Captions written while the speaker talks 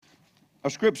Our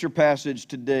scripture passage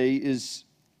today is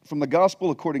from the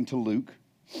Gospel according to Luke.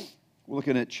 We're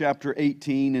looking at chapter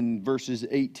 18 and verses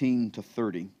 18 to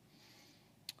 30.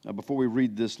 Now, before we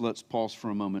read this, let's pause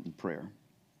for a moment in prayer.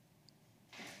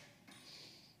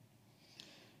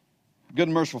 Good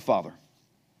and merciful Father,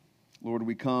 Lord,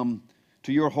 we come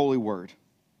to your holy word,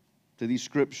 to these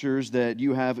scriptures that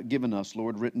you have given us,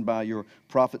 Lord, written by your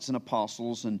prophets and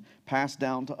apostles and passed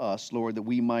down to us, Lord, that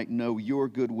we might know your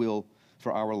good will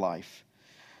for our life.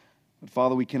 But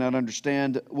Father, we cannot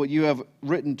understand what you have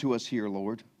written to us here,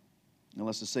 Lord,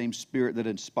 unless the same Spirit that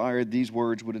inspired these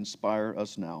words would inspire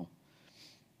us now.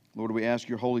 Lord, we ask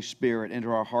your Holy Spirit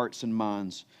enter our hearts and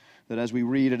minds, that as we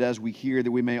read it, as we hear, that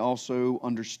we may also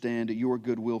understand your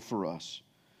good will for us.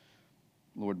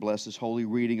 Lord, bless this holy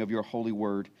reading of your holy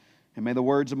word, and may the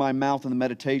words of my mouth and the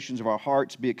meditations of our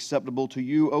hearts be acceptable to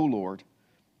you, O Lord,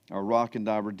 our rock and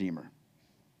our Redeemer.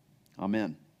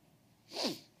 Amen.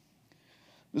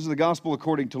 This is the Gospel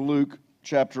according to Luke,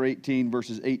 chapter 18,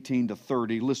 verses 18 to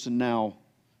 30. Listen now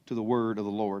to the word of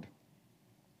the Lord.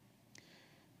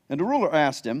 And the ruler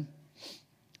asked him,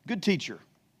 "Good teacher,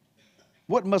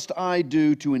 what must I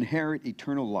do to inherit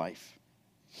eternal life?"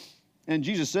 And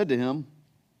Jesus said to him,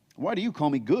 "Why do you call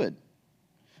me good?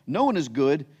 No one is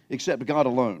good except God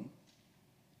alone.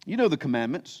 You know the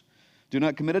commandments. Do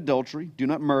not commit adultery, do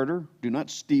not murder, do not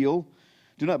steal,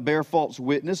 do not bear false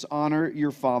witness, honor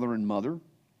your father and mother."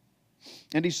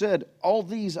 And he said, "All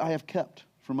these I have kept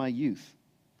from my youth."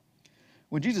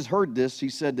 When Jesus heard this, he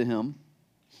said to him,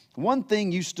 "One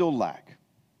thing you still lack.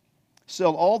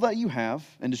 Sell all that you have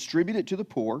and distribute it to the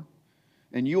poor,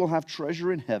 and you will have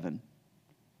treasure in heaven.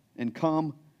 And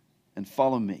come and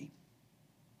follow me."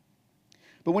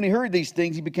 But when he heard these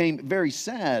things, he became very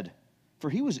sad, for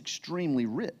he was extremely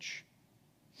rich.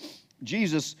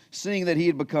 Jesus, seeing that he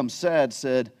had become sad,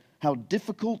 said, "How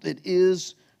difficult it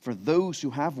is for those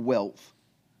who have wealth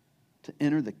to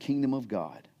enter the kingdom of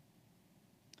God.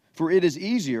 For it is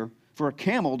easier for a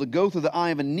camel to go through the eye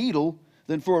of a needle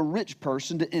than for a rich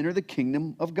person to enter the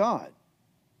kingdom of God."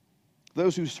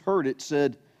 Those who heard it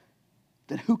said,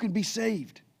 "Then who can be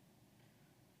saved?"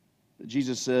 But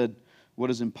Jesus said,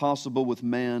 "What is impossible with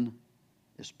man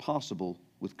is possible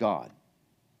with God."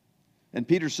 And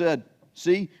Peter said,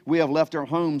 "See, we have left our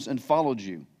homes and followed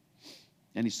you."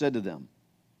 And he said to them,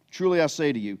 "Truly I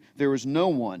say to you, there is no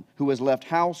one who has left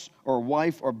house or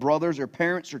wife or brothers or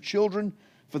parents or children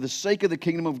for the sake of the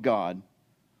kingdom of God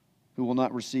who will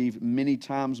not receive many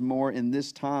times more in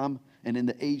this time and in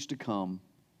the age to come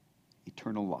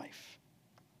eternal life."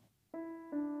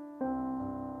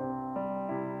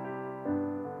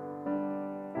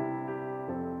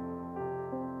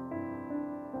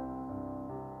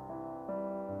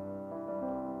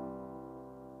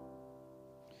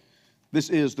 This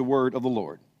is the word of the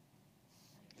Lord.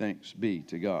 Thanks be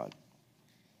to God.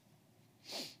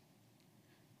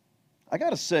 I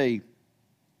got to say,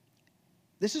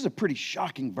 this is a pretty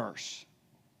shocking verse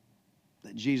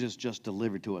that Jesus just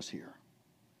delivered to us here.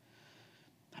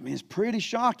 I mean, it's pretty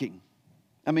shocking.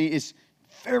 I mean, it's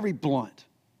very blunt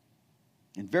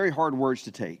and very hard words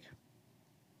to take.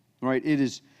 Right? It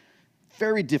is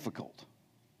very difficult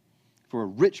for a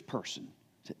rich person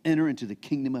to enter into the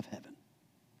kingdom of heaven.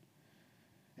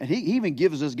 And he even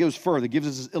goes further, gives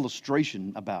us this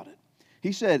illustration about it.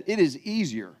 He said, it is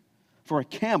easier for a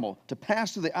camel to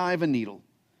pass through the eye of a needle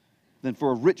than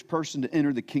for a rich person to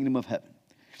enter the kingdom of heaven.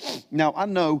 Now, I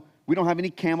know we don't have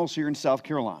any camels here in South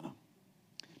Carolina,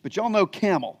 but y'all know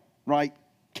camel, right?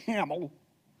 Camel.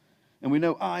 And we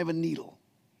know eye of a needle.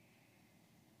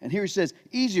 And here he says,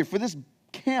 easier for this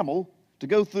camel to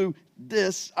go through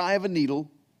this eye of a needle,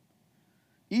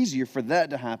 easier for that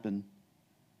to happen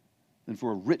than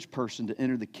for a rich person to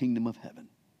enter the kingdom of heaven.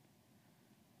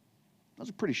 Those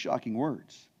are pretty shocking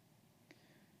words.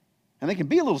 And they can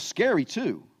be a little scary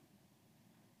too,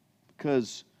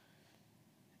 because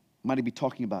might he be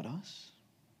talking about us?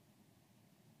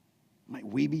 Might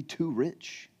we be too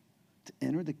rich to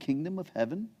enter the kingdom of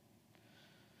heaven?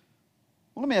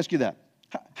 Well, let me ask you that.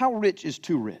 How rich is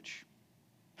too rich?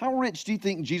 How rich do you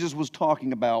think Jesus was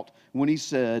talking about when he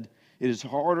said, it's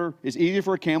easier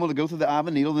for a camel to go through the eye of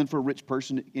a needle than for a rich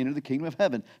person to enter the kingdom of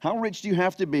heaven? How rich do you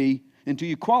have to be until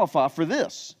you qualify for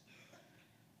this?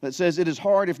 That says it is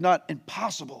hard, if not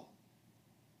impossible,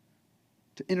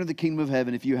 to enter the kingdom of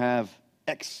heaven if you have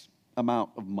X amount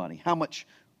of money.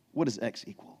 What does X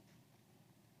equal?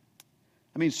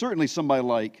 I mean, certainly somebody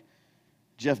like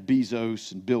Jeff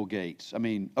Bezos and Bill Gates. I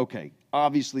mean, okay,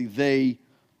 obviously they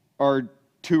are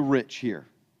too rich here.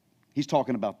 He's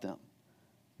talking about them.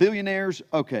 Billionaires,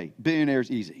 okay, billionaires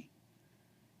easy.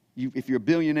 If you're a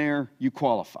billionaire, you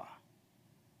qualify.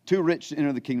 too rich to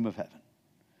enter the kingdom of heaven.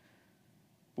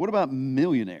 What about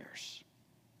millionaires?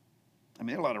 I mean,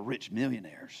 there are a lot of rich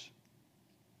millionaires.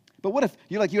 But what if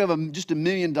you have just $1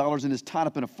 million and it's tied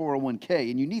up in a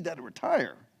 401k and you need that to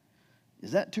retire?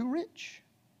 Is that too rich?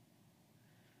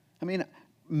 I mean,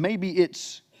 maybe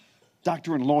it's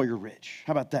doctor and lawyer rich.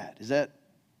 How about that? Is that,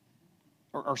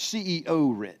 or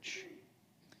CEO rich?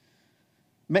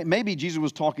 Maybe Jesus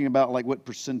was talking about like what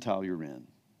percentile you're in.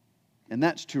 And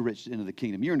that's too rich to enter the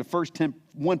kingdom. You're in the first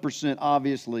 1%,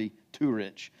 obviously too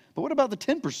rich. But what about the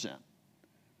 10%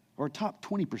 or top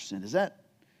 20%? Is that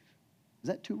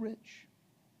too rich?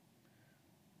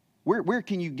 Where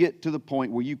can you get to the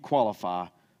point where you qualify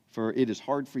for it is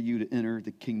hard for you to enter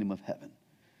the kingdom of heaven?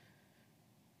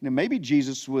 Now, maybe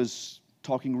Jesus was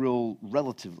talking real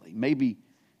relatively. Maybe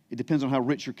it depends on how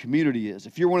rich your community is.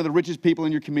 If you're one of the richest people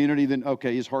in your community, then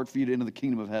okay, it's hard for you to enter the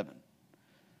kingdom of heaven.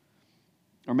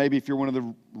 Or maybe if you're one of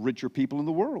the richer people in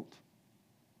the world.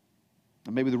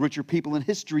 Or maybe the richer people in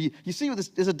history. You see,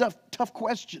 this is a tough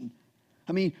question.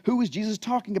 I mean, who is Jesus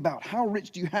talking about? How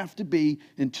rich do you have to be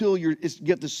until you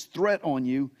get this threat on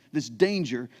you, this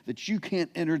danger that you can't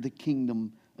enter the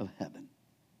kingdom of heaven?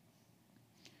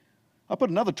 I'll put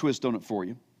another twist on it for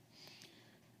you.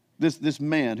 This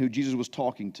man who Jesus was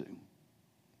talking to,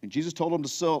 and Jesus told him to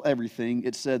sell everything,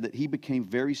 it said that he became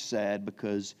very sad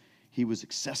because he was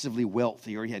excessively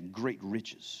wealthy or he had great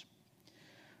riches.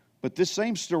 But this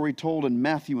same story told in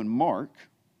Matthew and Mark,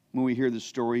 when we hear this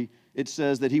story, it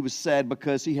says that he was sad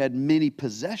because he had many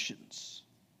possessions.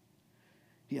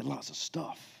 He had lots of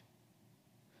stuff.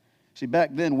 See,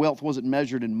 back then, wealth wasn't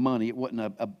measured in money. It wasn't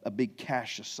a big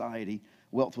cash society.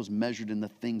 Wealth was measured in the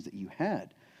things that you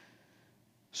had.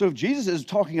 So if Jesus is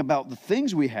talking about the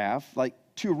things we have, like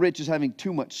too rich is having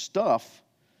too much stuff,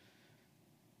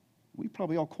 we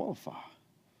probably all qualify.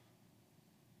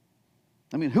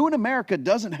 I mean, who in America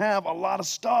doesn't have a lot of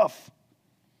stuff?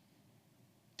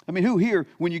 I mean, who here,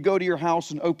 when you go to your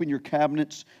house and open your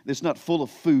cabinets, it's not full of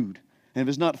food? And if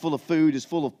it's not full of food, it's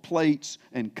full of plates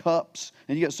and cups.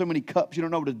 And you got so many cups you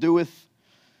don't know what to do with.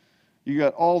 You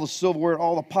got all the silverware,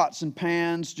 all the pots and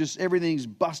pans, just everything's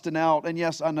busting out. And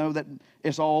yes, I know that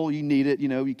it's all you need it. You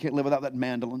know, you can't live without that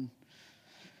mandolin.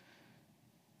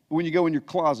 But when you go in your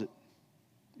closet,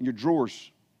 in your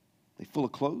drawers, are they full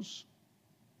of clothes?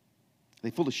 Are they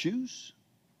full of shoes?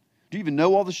 Do you even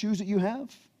know all the shoes that you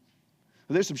have?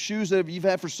 There's some shoes that you've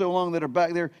had for so long that are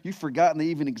back there, you've forgotten they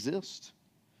even exist.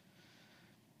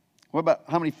 What about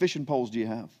how many fishing poles do you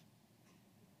have?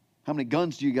 How many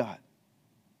guns do you got?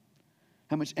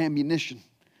 How much ammunition?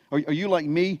 Are you like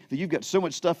me, that you've got so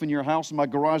much stuff in your house, in my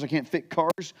garage, I can't fit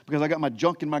cars because I got my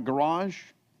junk in my garage?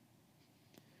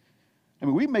 I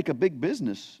mean, we make a big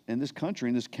business in this country,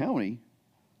 in this county,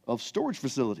 of storage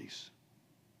facilities.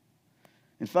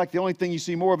 In fact, the only thing you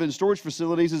see more of in storage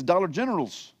facilities is Dollar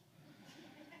Generals.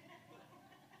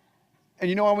 And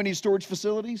you know why we need storage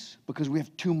facilities? Because we have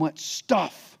too much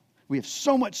stuff. We have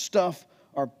so much stuff,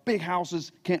 our big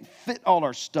houses can't fit all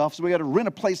our stuff, so we got to rent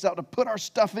a place out to put our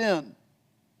stuff in.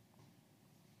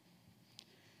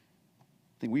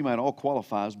 I think we might all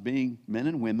qualify as being men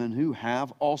and women who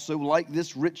have also, like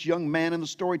this rich young man in the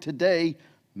story today,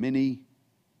 many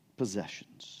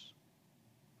possessions.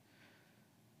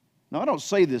 Now, I don't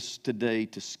say this today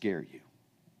to scare you,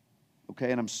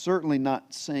 okay? And I'm certainly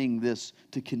not saying this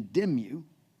to condemn you,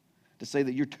 to say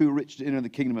that you're too rich to enter the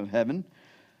kingdom of heaven.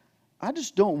 I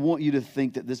just don't want you to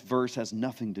think that this verse has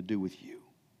nothing to do with you.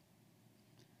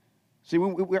 See,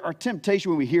 our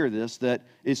temptation when we hear this, that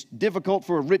it's difficult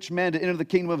for a rich man to enter the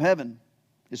kingdom of heaven.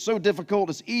 It's so difficult,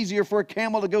 it's easier for a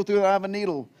camel to go through the eye of a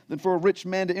needle than for a rich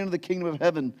man to enter the kingdom of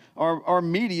heaven. Our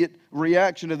immediate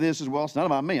reaction to this is, well, it's not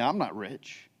about me, I'm not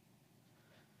rich.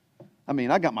 I mean,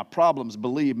 I got my problems,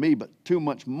 believe me, but too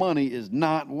much money is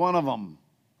not one of them.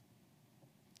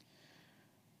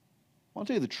 I'll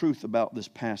tell you the truth about this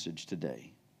passage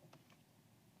today.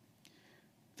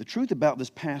 The truth about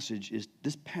this passage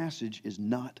is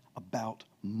not about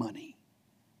money.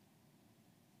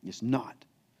 It's not.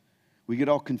 We get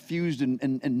all confused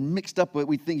and mixed up with it.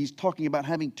 We think he's talking about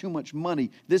having too much money.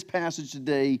 This passage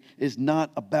today is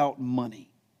not about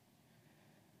money.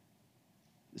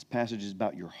 This passage is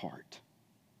about your heart.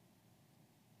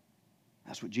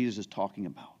 That's what Jesus is talking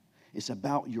about. It's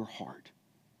about your heart.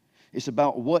 It's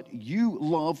about what you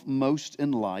love most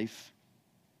in life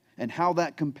and how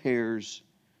that compares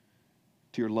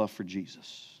to your love for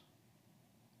Jesus.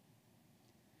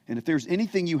 And if there's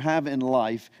anything you have in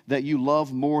life that you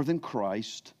love more than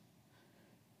Christ,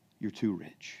 you're too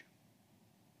rich.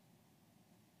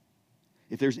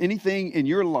 If there's anything in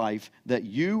your life that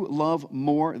you love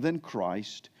more than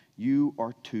Christ, you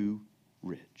are too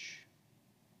rich.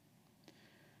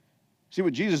 See,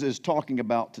 what Jesus is talking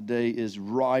about today is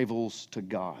rivals to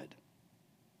God.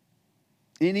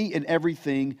 Any and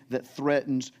everything that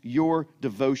threatens your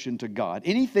devotion to God.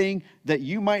 Anything that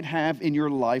you might have in your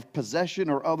life, possession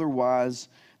or otherwise,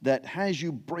 that has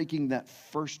you breaking that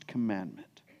first commandment.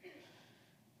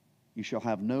 You shall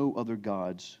have no other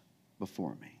gods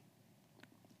before me.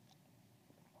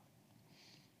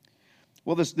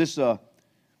 Well, this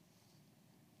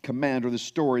command or the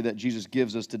story that Jesus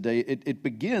gives us today, it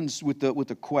begins with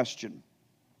a question.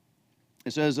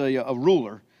 It says a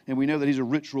ruler, and we know that he's a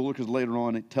rich ruler because later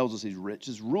on it tells us he's rich.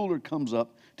 This ruler comes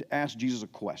up to ask Jesus a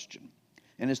question.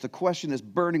 And it's the question that's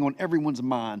burning on everyone's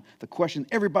mind, the question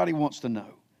everybody wants to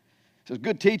know. It says,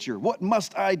 good teacher, what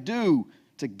must I do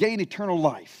to gain eternal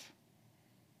life?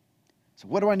 So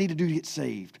what do I need to do to get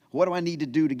saved? What do I need to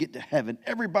do to get to heaven?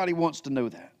 Everybody wants to know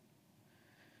that.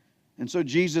 And so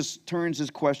Jesus turns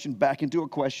his question back into a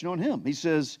question on him. He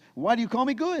says, why do you call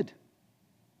me good?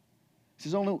 He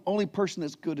says, only person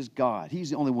that's good is God. He's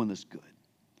the only one that's good.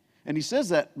 And he says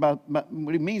that, what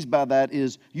he means by that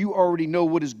is you already know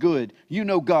what is good. You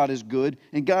know God is good,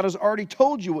 and God has already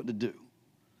told you what to do.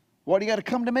 Why do you got to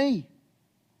come to me?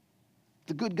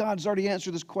 The good God's already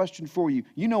answered this question for you.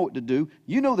 You know what to do.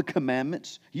 You know the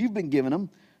commandments. You've been given them.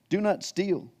 Do not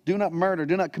steal. Do not murder.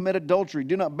 Do not commit adultery.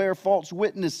 Do not bear false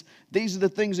witness. These are the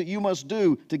things that you must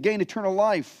do to gain eternal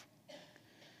life.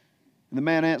 And the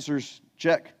man answers,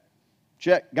 check,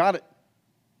 got it,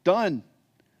 done.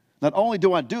 Not only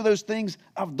do I do those things,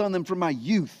 I've done them from my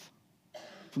youth.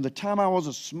 From the time I was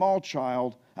a small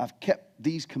child, I've kept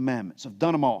these commandments. I've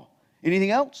done them all.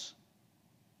 Anything else?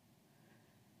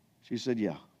 She said,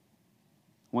 yeah,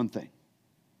 one thing.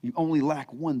 You only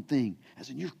lack one thing. As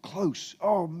in, you're close.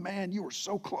 Oh, man, you are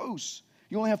so close.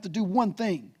 You only have to do one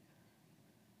thing.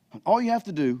 All you have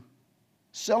to do,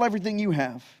 sell everything you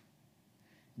have,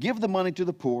 give the money to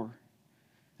the poor,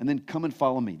 and then come and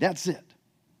follow me. That's it.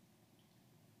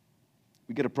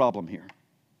 We get a problem here.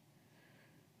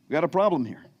 We got a problem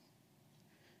here.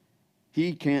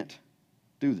 He can't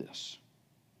do this.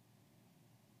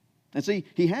 And see,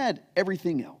 he had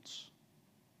everything else.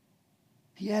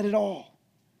 He had it all.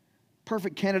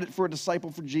 Perfect candidate for a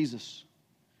disciple for Jesus.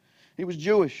 He was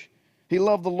Jewish. He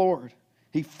loved the Lord.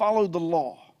 He followed the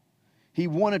law. He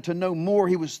wanted to know more.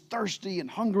 He was thirsty and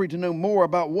hungry to know more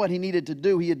about what he needed to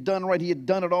do. He had done right. He had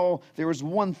done it all. There was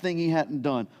one thing he hadn't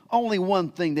done. Only one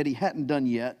thing that he hadn't done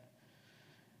yet.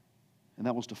 And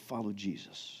that was to follow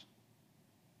Jesus.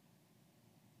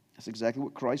 That's exactly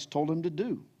what Christ told him to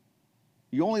do.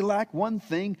 You only lack one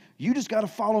thing. You just got to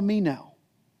follow me now.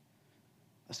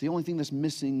 That's the only thing that's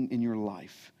missing in your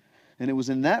life. And it was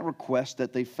in that request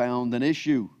that they found an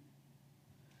issue.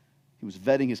 He was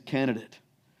vetting his candidate.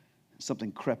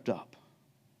 Something crept up.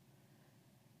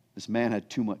 This man had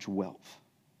too much wealth.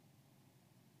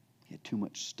 He had too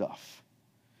much stuff.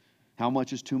 How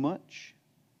much is too much?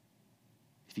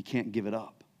 If you can't give it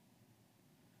up.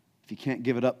 If you can't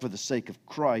give it up for the sake of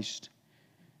Christ,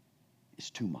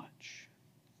 it's too much.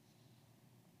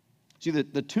 See,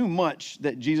 the too much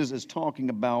that Jesus is talking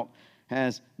about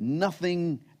has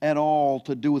nothing at all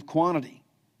to do with quantity.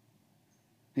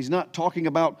 He's not talking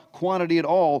about quantity at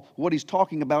all. What he's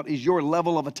talking about is your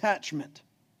level of attachment.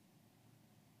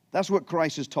 That's what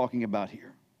Christ is talking about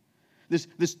here. This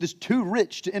too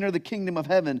rich to enter the kingdom of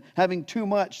heaven, having too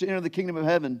much to enter the kingdom of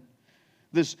heaven.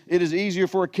 It is easier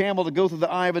for a camel to go through the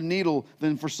eye of a needle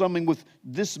than for someone with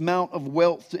this amount of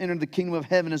wealth to enter the kingdom of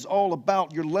heaven. Is all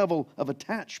about your level of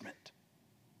attachment.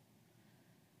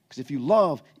 Because if you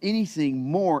love anything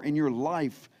more in your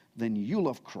life than you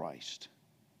love Christ,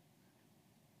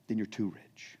 then you're too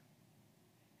rich.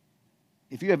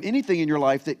 If you have anything in your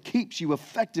life that keeps you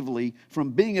effectively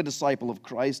from being a disciple of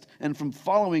Christ and from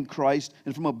following Christ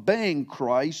and from obeying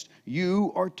Christ,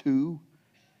 you are too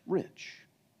rich.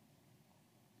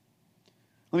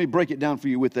 Let me break it down for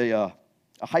you with a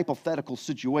hypothetical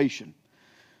situation.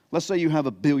 Let's say you have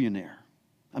a billionaire.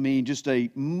 I mean, just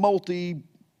a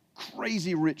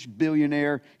crazy rich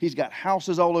billionaire. He's got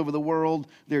houses all over the world.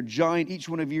 They're giant. Each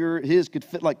one of his could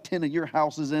fit like 10 of your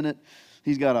houses in it.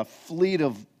 He's got a fleet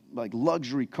of like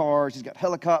luxury cars. He's got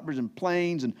helicopters and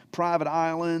planes and private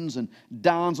islands and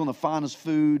dines on the finest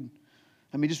food.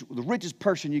 I mean, just the richest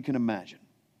person you can imagine.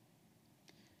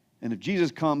 And if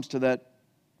Jesus comes to that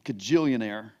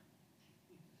cajillionaire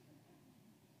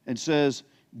and says,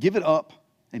 give it up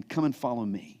and come and follow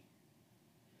me.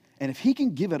 And if he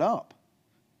can give it up,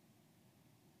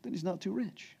 then he's not too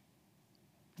rich.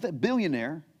 If that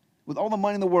billionaire with all the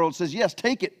money in the world says, yes,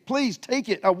 take it, please take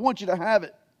it, I want you to have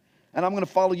it, and I'm going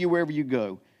to follow you wherever you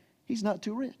go, he's not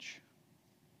too rich.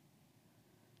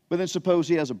 But then suppose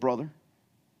he has a brother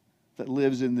that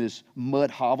lives in this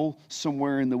mud hovel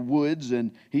somewhere in the woods,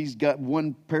 and he's got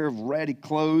one pair of ratty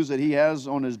clothes that he has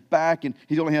on his back, and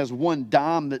he only has one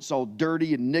dime that's all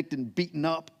dirty and nicked and beaten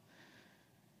up.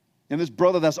 And this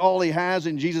brother, that's all he has,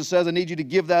 and Jesus says, I need you to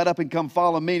give that up and come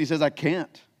follow me. And he says, I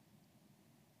can't.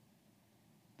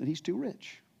 Then he's too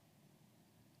rich.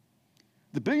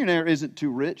 The billionaire isn't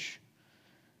too rich,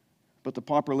 but the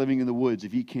pauper living in the woods,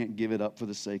 if he can't give it up for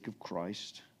the sake of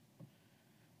Christ,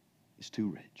 is too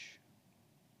rich.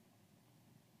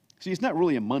 See, it's not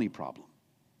really a money problem.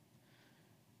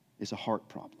 It's a heart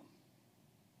problem.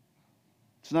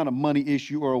 It's not a money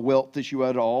issue or a wealth issue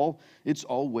at all. It's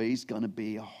always going to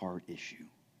be a heart issue.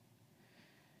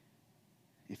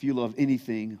 If you love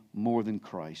anything more than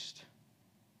Christ,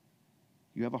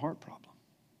 you have a heart problem.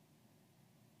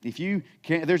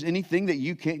 If there's anything that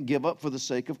you can't give up for the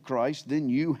sake of Christ, then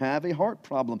you have a heart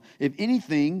problem. If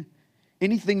anything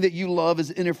that you love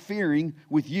is interfering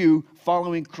with you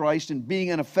following Christ and being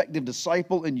an effective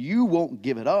disciple, and you won't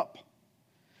give it up,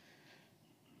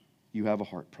 you have a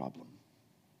heart problem.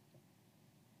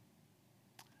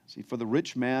 See, for the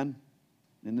rich man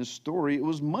in this story, it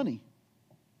was money.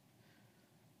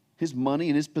 His money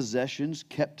and his possessions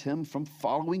kept him from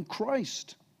following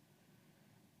Christ.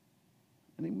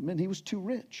 And it meant he was too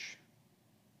rich,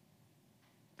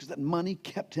 because that money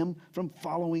kept him from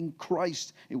following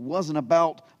Christ. It wasn't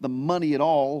about the money at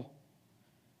all.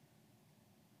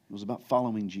 It was about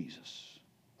following Jesus.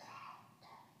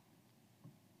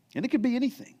 And it could be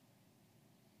anything.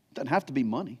 It doesn't have to be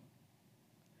money.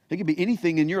 It could be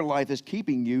anything in your life that's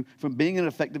keeping you from being an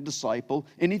effective disciple,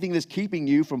 anything that's keeping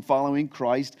you from following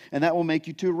Christ, and that will make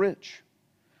you too rich.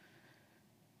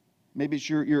 Maybe it's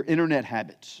your internet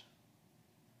habits.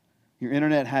 Your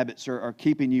internet habits are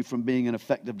keeping you from being an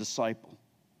effective disciple.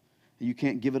 And you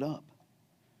can't give it up.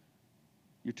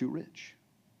 You're too rich.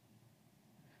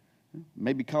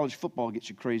 Maybe college football gets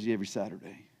you crazy every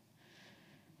Saturday.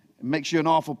 It makes you an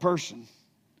awful person.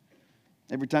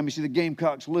 Every time you see the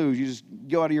Gamecocks lose, you just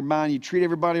go out of your mind. You treat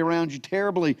everybody around you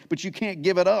terribly, but you can't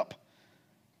give it up.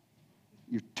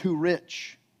 You're too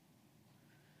rich.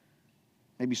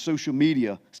 Maybe social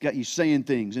media has got you saying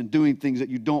things and doing things that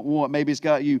you don't want. Maybe it's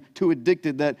got you too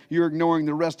addicted that you're ignoring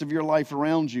the rest of your life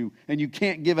around you and you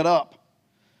can't give it up.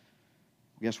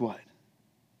 Guess what?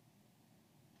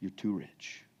 You're too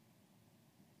rich.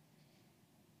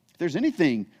 If there's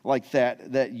anything like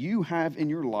that you have in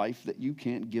your life that you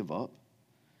can't give up,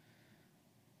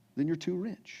 then you're too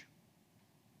rich.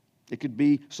 It could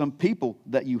be some people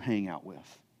that you hang out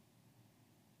with.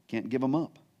 Can't give them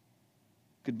up.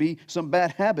 Could be some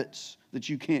bad habits that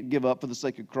you can't give up for the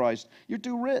sake of Christ. You're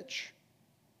too rich.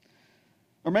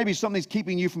 Or maybe something's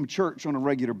keeping you from church on a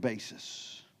regular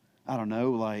basis. I don't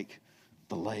know, like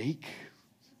the lake,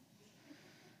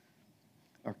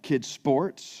 or kids'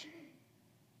 sports.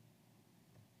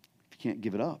 If you can't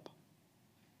give it up,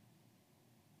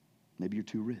 maybe you're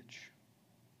too rich.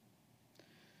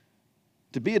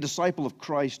 To be a disciple of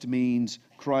Christ means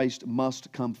Christ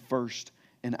must come first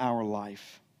in our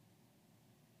life.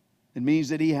 It means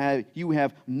that you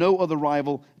have no other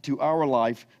rival to our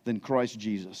life than Christ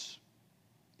Jesus.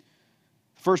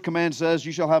 The first command says,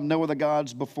 you shall have no other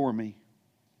gods before me.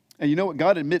 And you know what?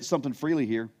 God admits something freely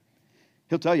here.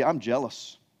 He'll tell you, I'm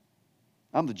jealous.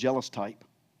 I'm the jealous type.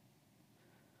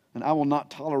 And I will not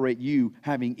tolerate you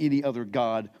having any other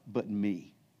God but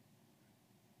me.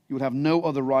 You would have no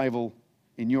other rival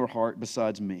in your heart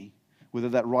besides me, whether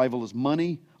that rival is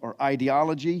money or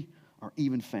ideology or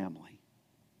even family.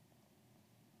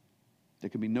 There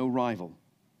can be no rival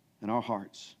in our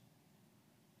hearts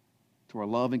to our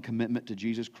love and commitment to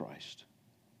Jesus Christ.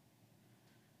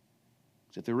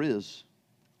 If there is,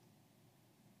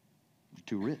 you're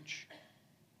too rich.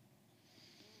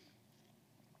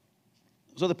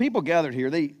 So the people gathered here,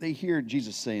 they hear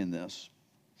Jesus saying this.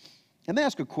 And they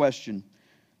ask a question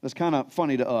that's kind of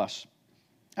funny to us.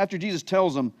 After Jesus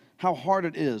tells them how hard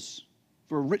it is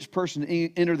for a rich person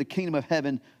to enter the kingdom of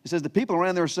heaven, it says the people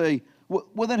around there say,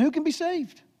 well, then who can be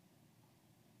saved?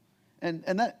 And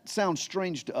that sounds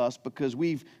strange to us because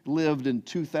we've lived in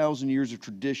 2,000 years of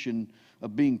tradition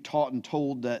of being taught and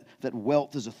told that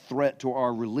wealth is a threat to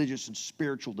our religious and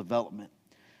spiritual development.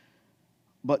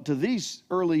 But to these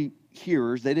early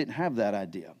hearers, they didn't have that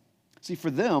idea. See,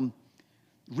 for them,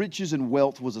 riches and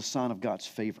wealth was a sign of God's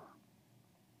favor.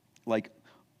 Like,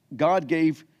 God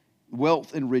gave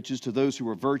wealth and riches to those who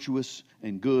were virtuous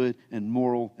and good and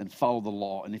moral and followed the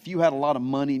law. And if you had a lot of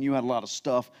money and you had a lot of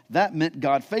stuff, that meant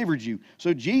God favored you.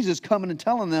 So Jesus coming and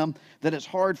telling them that it's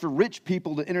hard for rich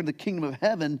people to enter the kingdom of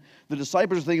heaven, the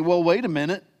disciples are thinking, well, wait a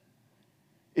minute.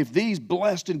 if these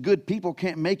blessed and good people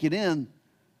can't make it in,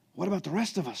 what about the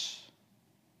rest of us?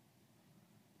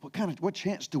 What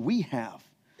chance do we have?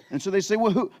 And so they say,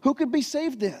 well, who could be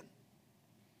saved then?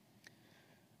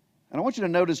 And I want you to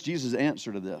notice Jesus'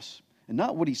 answer to this. And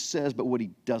not what he says, but what he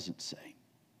doesn't say.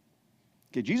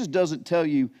 Okay, Jesus doesn't tell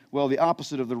you, well, the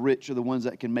opposite of the rich are the ones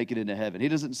that can make it into heaven. He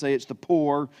doesn't say it's the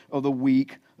poor or the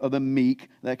weak or the meek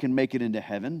that can make it into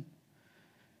heaven.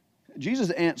 Jesus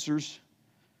answers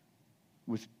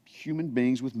with human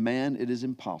beings, with man, it is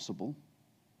impossible.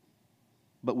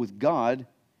 But with God,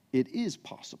 it is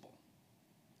possible.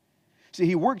 See,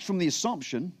 he works from the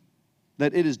assumption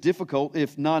that it is difficult,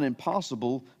 if not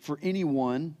impossible, for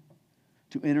anyone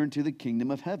to enter into the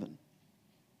kingdom of heaven.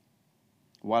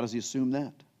 Why does he assume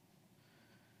that?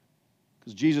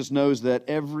 Because Jesus knows that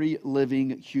every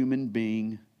living human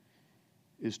being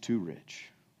is too rich.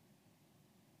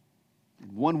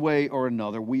 In one way or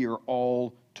another, we are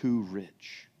all too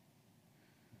rich.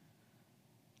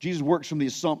 Jesus works from the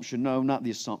assumption, no, not the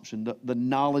assumption, the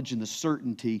knowledge and the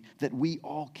certainty that we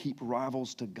all keep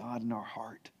rivals to God in our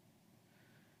heart.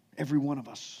 Every one of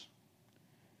us.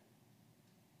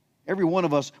 Every one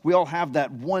of us, we all have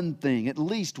that one thing, at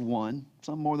least one,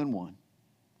 some more than one.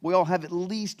 We all have at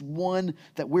least one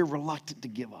that we're reluctant to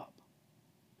give up.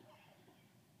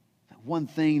 That one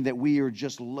thing that we are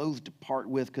just loath to part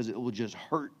with because it will just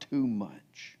hurt too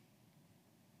much.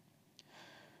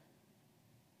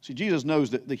 See, Jesus knows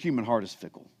that the human heart is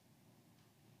fickle.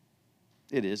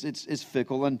 It is. It's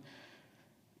fickle. And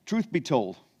truth be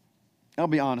told, I'll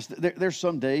be honest, there's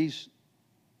some days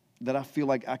that I feel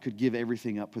like I could give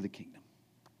everything up for the kingdom.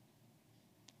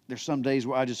 There's some days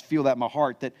where I just feel that in my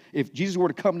heart that if Jesus were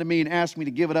to come to me and ask me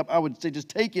to give it up, I would say, just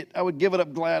take it. I would give it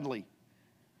up gladly.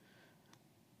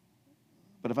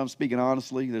 But if I'm speaking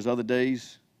honestly, there's other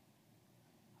days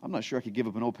I'm not sure I could give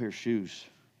up an old pair of shoes.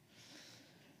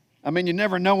 I mean, you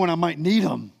never know when I might need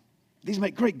them. These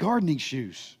make great gardening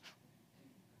shoes.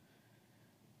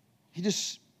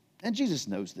 And Jesus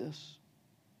knows this.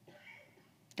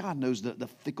 God knows the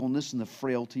fickleness and the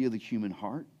frailty of the human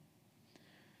heart.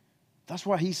 That's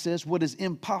why he says what is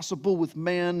impossible with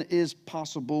man is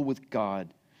possible with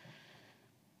God.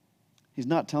 He's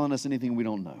not telling us anything we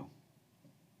don't know.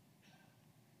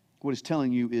 What he's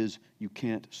telling you is you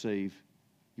can't save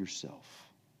yourself.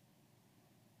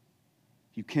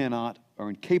 You cannot, are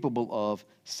incapable of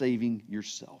saving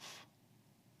yourself.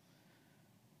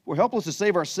 We're helpless to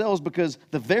save ourselves because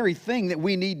the very thing that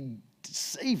we need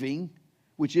saving,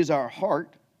 which is our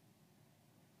heart,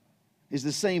 is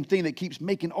the same thing that keeps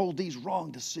making all these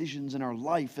wrong decisions in our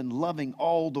life and loving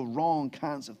all the wrong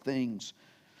kinds of things.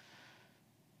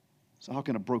 So how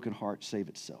can a broken heart save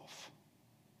itself?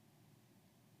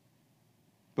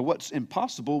 But what's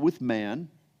impossible with man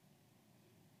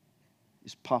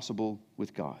is possible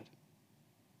with God.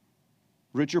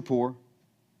 Rich or poor,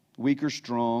 weak or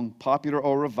strong, popular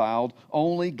or reviled,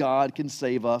 only God can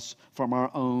save us from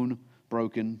our own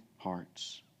broken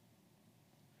hearts.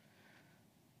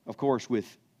 Of course,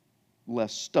 with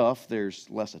less stuff, there's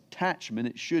less attachment.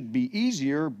 It should be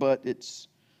easier, but it's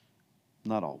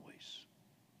not always.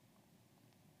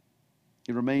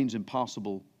 It remains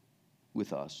impossible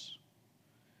with us,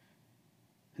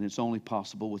 and it's only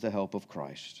possible with the help of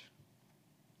Christ.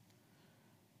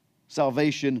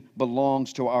 Salvation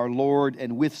belongs to our Lord,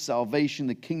 and with salvation,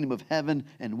 the kingdom of heaven,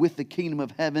 and with the kingdom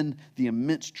of heaven, the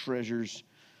immense treasures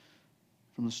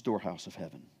from the storehouse of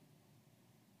heaven.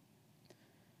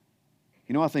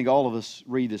 You know, I think all of us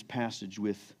read this passage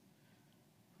with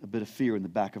a bit of fear in the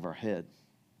back of our head.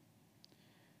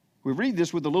 We read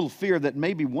this with a little fear that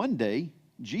maybe one day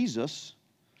Jesus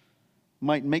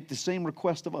might make the same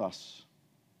request of us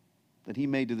that he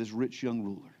made to this rich young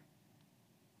ruler.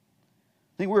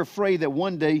 I think we're afraid that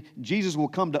one day Jesus will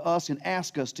come to us and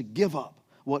ask us to give up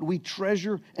what we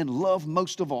treasure and love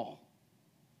most of all,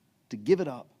 to give it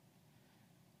up,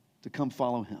 to come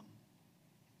follow him.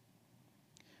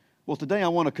 Well, today I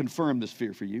want to confirm this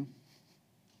fear for you.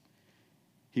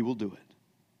 He will do it.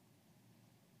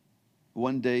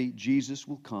 One day Jesus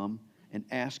will come and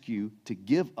ask you to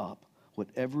give up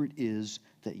whatever it is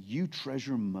that you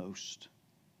treasure most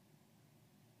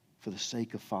for the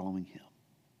sake of following him.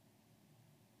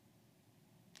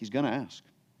 He's going to ask.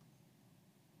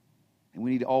 And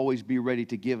we need to always be ready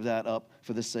to give that up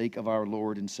for the sake of our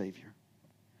Lord and Savior.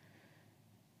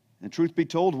 And truth be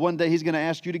told, one day he's going to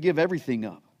ask you to give everything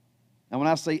up. And when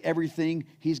I say everything,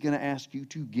 he's going to ask you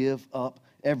to give up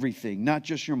everything. Not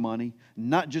just your money,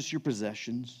 not just your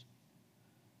possessions.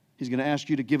 He's going to ask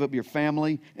you to give up your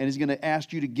family, and he's going to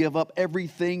ask you to give up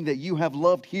everything that you have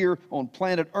loved here on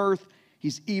planet Earth.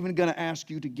 He's even going to ask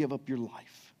you to give up your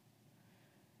life.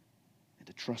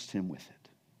 to trust Him with it.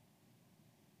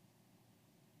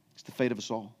 It's the fate of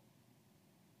us all.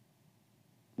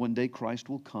 One day Christ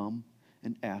will come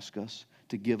and ask us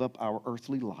to give up our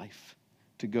earthly life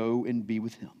to go and be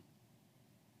with Him.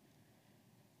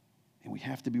 And we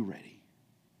have to be ready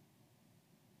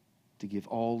to give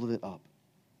all of it up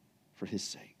for His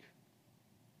sake.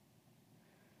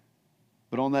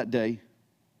 But on that day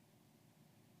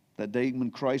when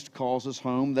Christ calls us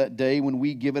home, that day when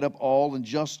we give it up all, and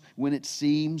just when it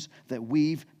seems that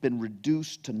we've been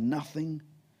reduced to nothing,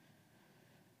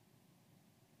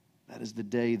 that is the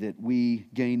day that we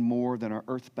gain more than our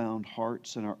earthbound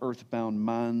hearts and our earthbound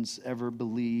minds ever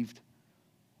believed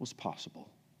was possible.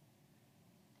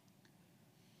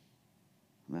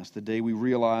 And that's the day we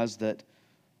realize that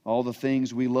all the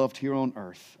things we loved here on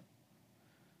earth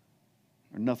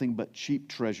are nothing but cheap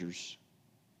treasures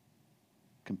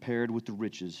compared with the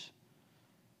riches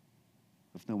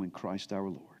of knowing Christ our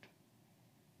Lord.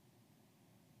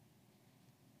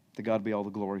 To God be all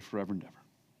the glory forever and ever.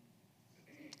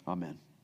 Amen.